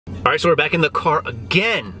All right, so we're back in the car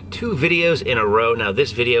again. 2 videos in a row. Now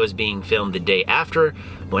this video is being filmed the day after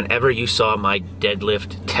whenever you saw my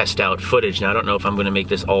deadlift test out footage. Now I don't know if I'm gonna make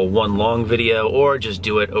this all one long video or just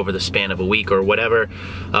do it over the span of a week or whatever.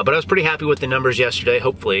 But I was pretty happy with the numbers yesterday.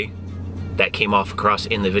 Hopefully that came off across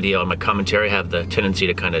in the video. On my commentary, I have the tendency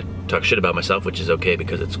to kind of talk shit about myself, which is okay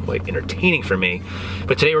because it's quite entertaining for me.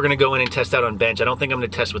 But today we're gonna go in and test out on bench. I don't think I'm gonna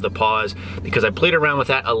test with the pause because I played around with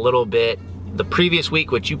that a little bit the previous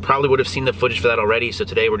week, which you probably would have seen the footage for that already. So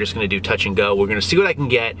today we're just gonna do touch and go. We're gonna see what I can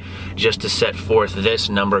get just to set forth this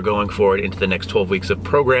number going forward into the next 12 weeks of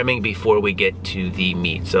programming before we get to the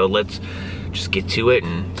meet. So let's just get to it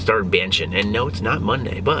and start benching. And no, it's not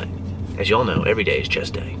Monday, but as you all know, every day is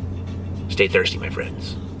chest day. Stay thirsty, my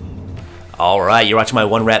friends. All right, you're watching my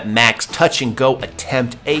 1 rep max touch and go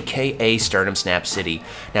attempt, AKA Sternum Snap City.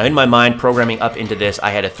 Now in my mind, programming up into this, I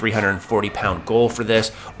had a 340-pound goal for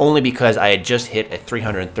this, only because I had just hit a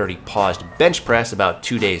 330 paused bench press about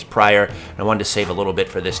 2 days prior. And I wanted to save a little bit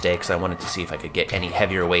for this day because I wanted to see if I could get any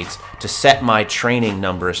heavier weights to set my training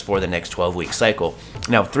numbers for the next 12-week cycle.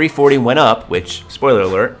 Now 340 went up, which, spoiler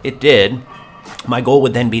alert, it did. My goal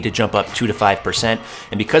would then be to jump up 2 to 5%,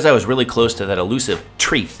 and because I was really close to that elusive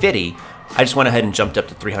 350, I just went ahead and jumped up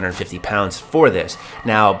to 350 pounds for this.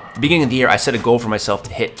 Now, at the beginning of the year, I set a goal for myself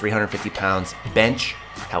to hit 350 pounds bench.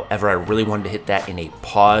 However, I really wanted to hit that in a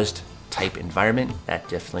paused type environment. That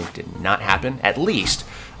definitely did not happen. At least,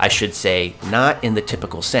 I should say, not in the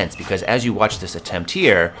typical sense, because as you watch this attempt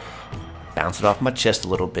here, bounce it off my chest a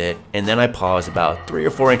little bit, and then I pause about 3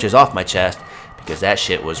 or 4 inches off my chest, because that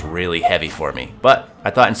shit was really heavy for me. But I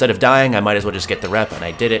thought instead of dying, I might as well just get the rep, and I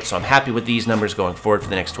did it. So I'm happy with these numbers going forward for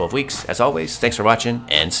the next 12 weeks. As always, thanks for watching,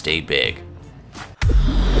 and stay big.